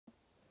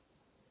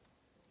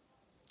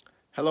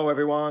Hello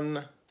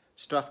everyone,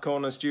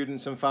 Strathcona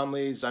students and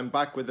families. I'm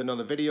back with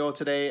another video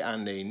today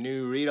and a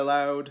new read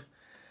aloud.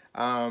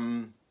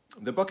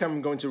 The book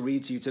I'm going to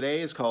read to you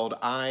today is called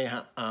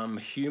I Am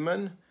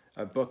Human,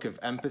 a book of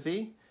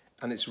empathy,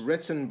 and it's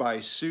written by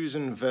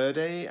Susan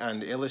Verde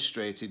and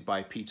illustrated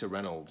by Peter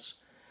Reynolds.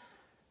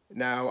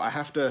 Now I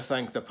have to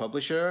thank the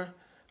publisher,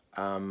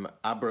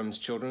 Abrams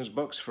Children's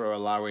Books, for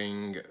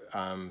allowing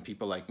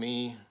people like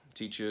me,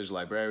 teachers,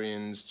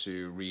 librarians,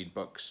 to read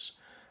books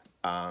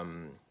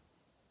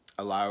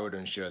aloud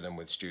and share them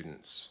with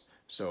students.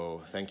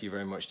 So thank you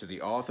very much to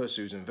the author,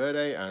 Susan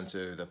Verde, and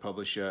to the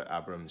publisher,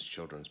 Abrams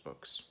Children's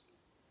Books.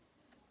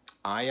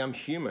 I Am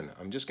Human.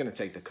 I'm just going to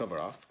take the cover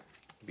off.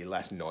 It'll be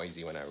less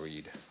noisy when I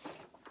read.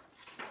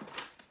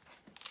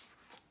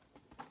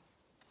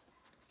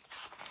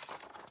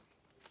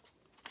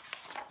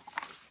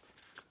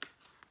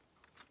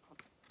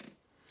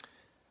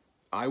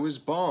 I was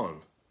born,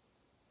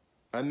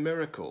 a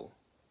miracle,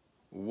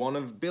 one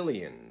of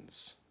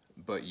billions,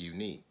 but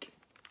unique.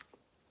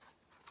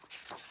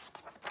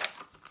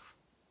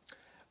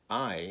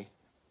 I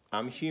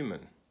am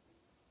human.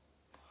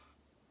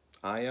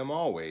 I am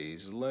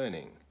always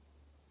learning.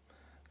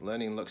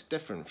 Learning looks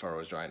different for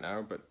us right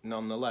now, but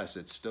nonetheless,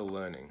 it's still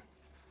learning.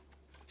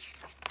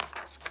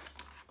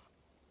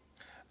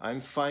 I'm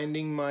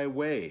finding my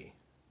way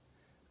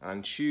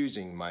and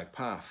choosing my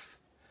path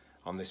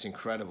on this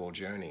incredible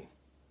journey.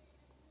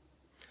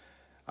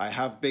 I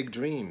have big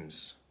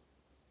dreams.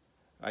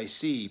 I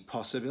see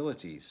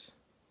possibilities.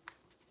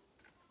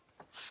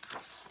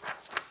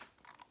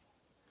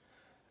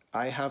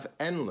 I have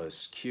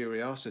endless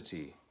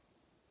curiosity.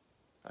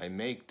 I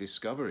make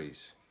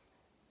discoveries.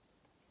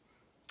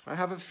 I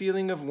have a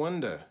feeling of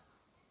wonder.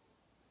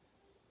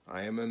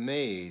 I am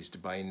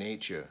amazed by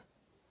nature.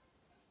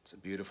 It's a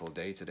beautiful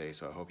day today,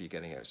 so I hope you're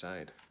getting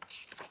outside.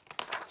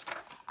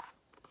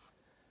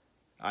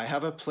 I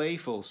have a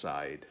playful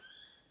side.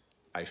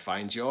 I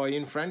find joy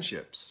in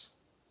friendships.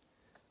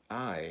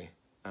 I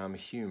am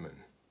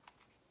human.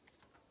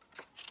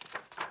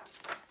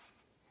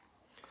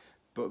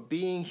 But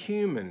being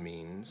human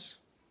means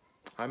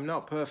I'm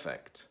not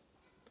perfect.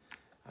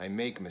 I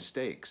make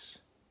mistakes.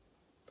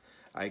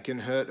 I can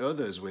hurt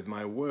others with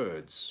my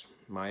words,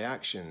 my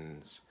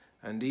actions,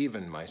 and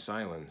even my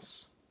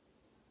silence.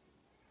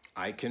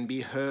 I can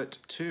be hurt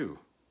too.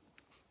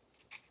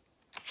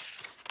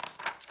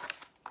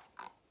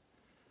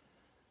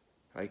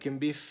 I can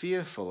be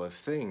fearful of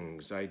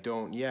things I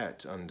don't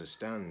yet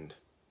understand.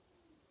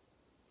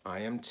 I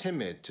am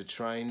timid to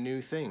try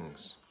new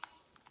things.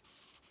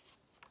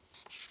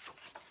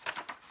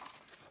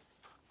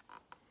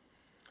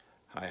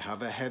 I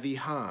have a heavy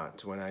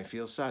heart when I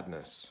feel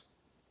sadness.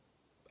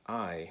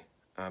 I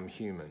am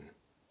human.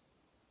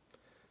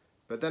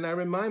 But then I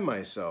remind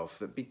myself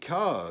that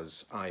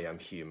because I am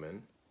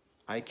human,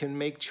 I can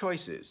make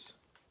choices.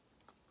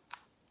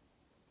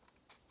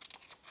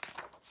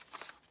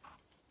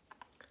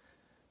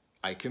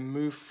 I can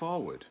move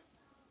forward.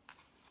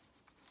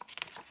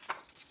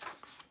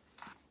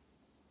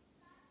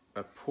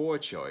 A poor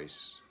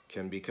choice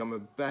can become a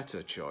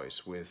better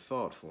choice with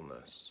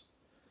thoughtfulness.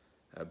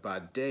 A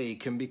bad day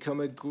can become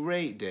a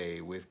great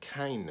day with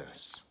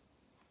kindness.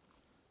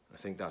 I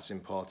think that's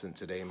important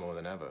today more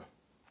than ever.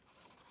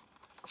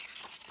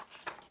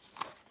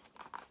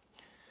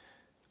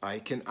 I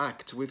can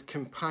act with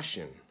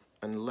compassion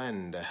and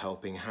lend a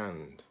helping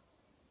hand.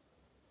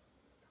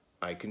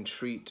 I can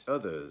treat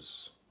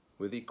others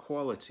with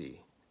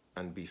equality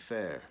and be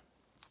fair.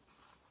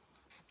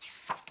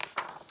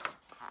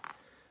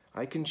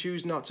 I can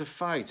choose not to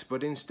fight,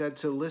 but instead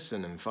to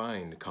listen and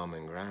find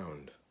common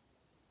ground.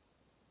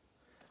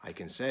 I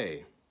can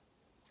say,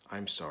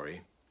 I'm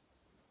sorry,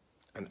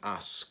 and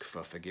ask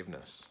for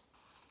forgiveness.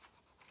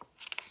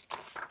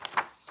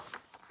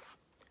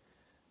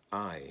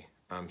 I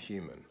am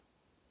human,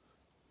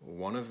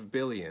 one of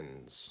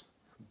billions,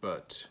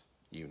 but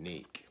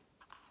unique.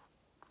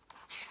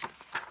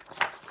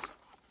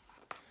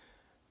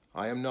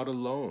 I am not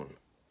alone.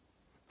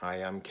 I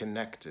am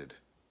connected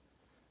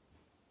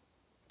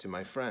to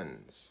my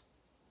friends,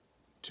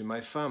 to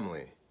my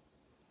family,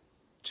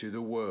 to the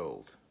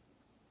world.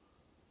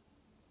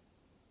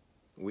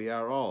 We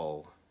are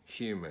all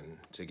human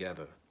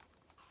together.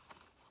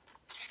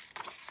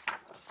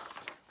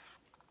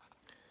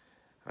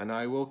 And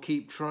I will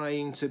keep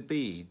trying to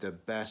be the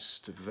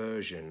best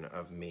version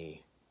of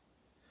me.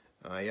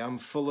 I am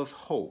full of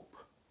hope.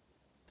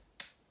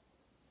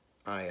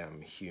 I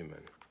am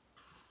human.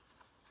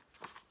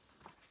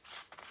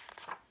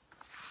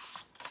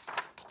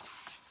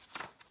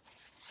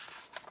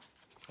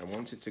 I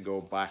wanted to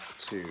go back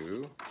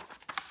to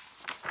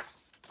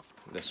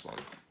this one.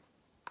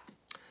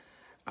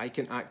 I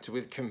can act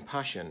with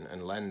compassion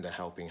and lend a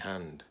helping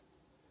hand.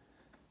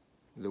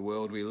 The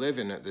world we live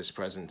in at this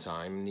present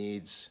time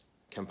needs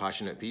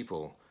compassionate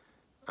people,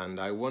 and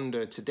I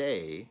wonder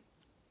today,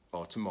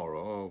 or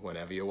tomorrow, or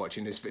whenever you're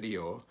watching this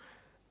video,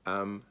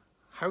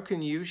 how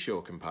can you show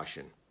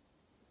compassion?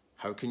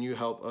 How can you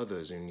help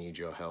others who need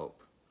your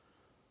help?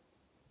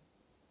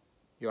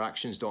 Your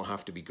actions don't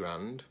have to be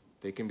grand.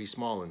 They can be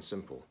small and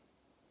simple.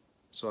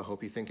 So I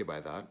hope you think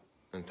about that,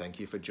 and thank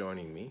you for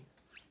joining me.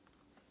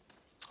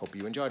 Hope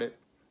you enjoyed it.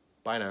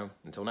 Bye now,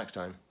 until next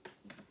time.